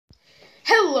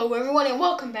Hello everyone and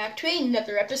welcome back to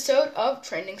another episode of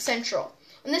Trending Central.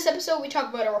 In this episode we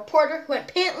talk about a reporter who went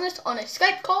pantless on a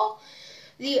Skype call,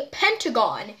 the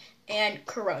Pentagon, and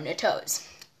Corona toes.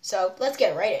 So let's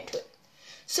get right into it.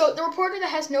 So the reporter that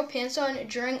has no pants on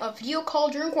during a video call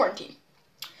during quarantine.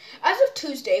 As of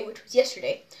Tuesday, which was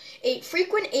yesterday, a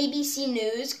frequent ABC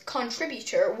News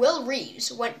contributor, Will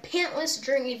Reeves, went pantless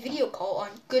during a video call on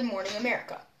Good Morning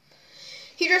America.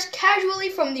 He dressed casually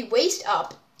from the waist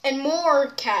up and more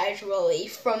casually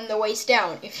from the waist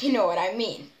down, if you know what I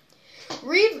mean.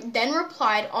 Reeves then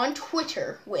replied on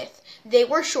Twitter with, "They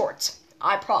were shorts,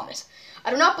 I promise." I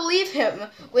do not believe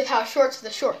him with how short the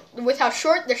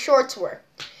shorts were.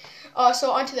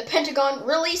 So onto the Pentagon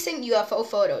releasing UFO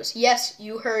photos. Yes,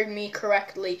 you heard me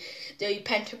correctly. The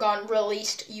Pentagon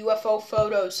released UFO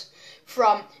photos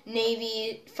from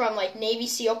Navy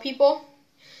SEAL people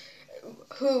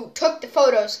who took the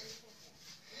photos.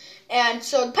 And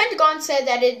so the Pentagon said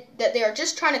that they are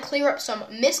just trying to clear up some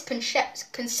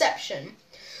misconception.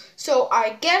 So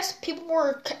I guess people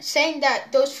were saying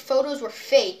that those photos were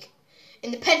fake,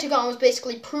 and the Pentagon was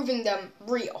basically proving them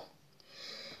real.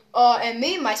 And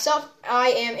me, myself,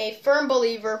 I am a firm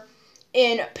believer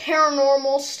in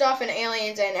paranormal stuff and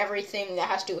aliens and everything that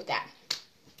has to do with that.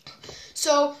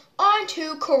 So, on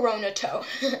to Corona toe,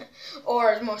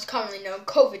 or as most commonly known,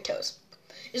 COVID toes.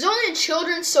 It's only in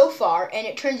children so far, and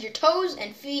it turns your toes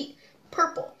and feet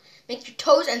purple. Makes your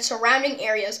toes and surrounding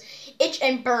areas itch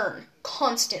and burn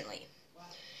constantly.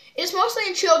 It is mostly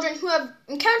in children who have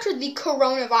encountered the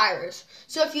coronavirus.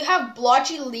 So if you have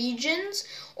blotchy lesions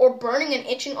or burning and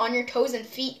itching on your toes and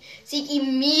feet, seek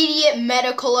immediate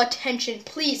medical attention.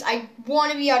 Please, I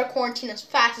want to be out of quarantine as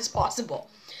fast as possible.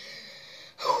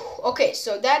 Okay,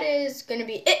 so that is going to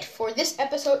be it for this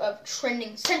episode of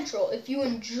Trending Central. If you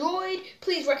enjoyed,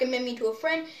 please recommend me to a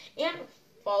friend and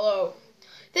follow.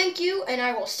 Thank you, and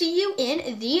I will see you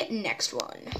in the next one.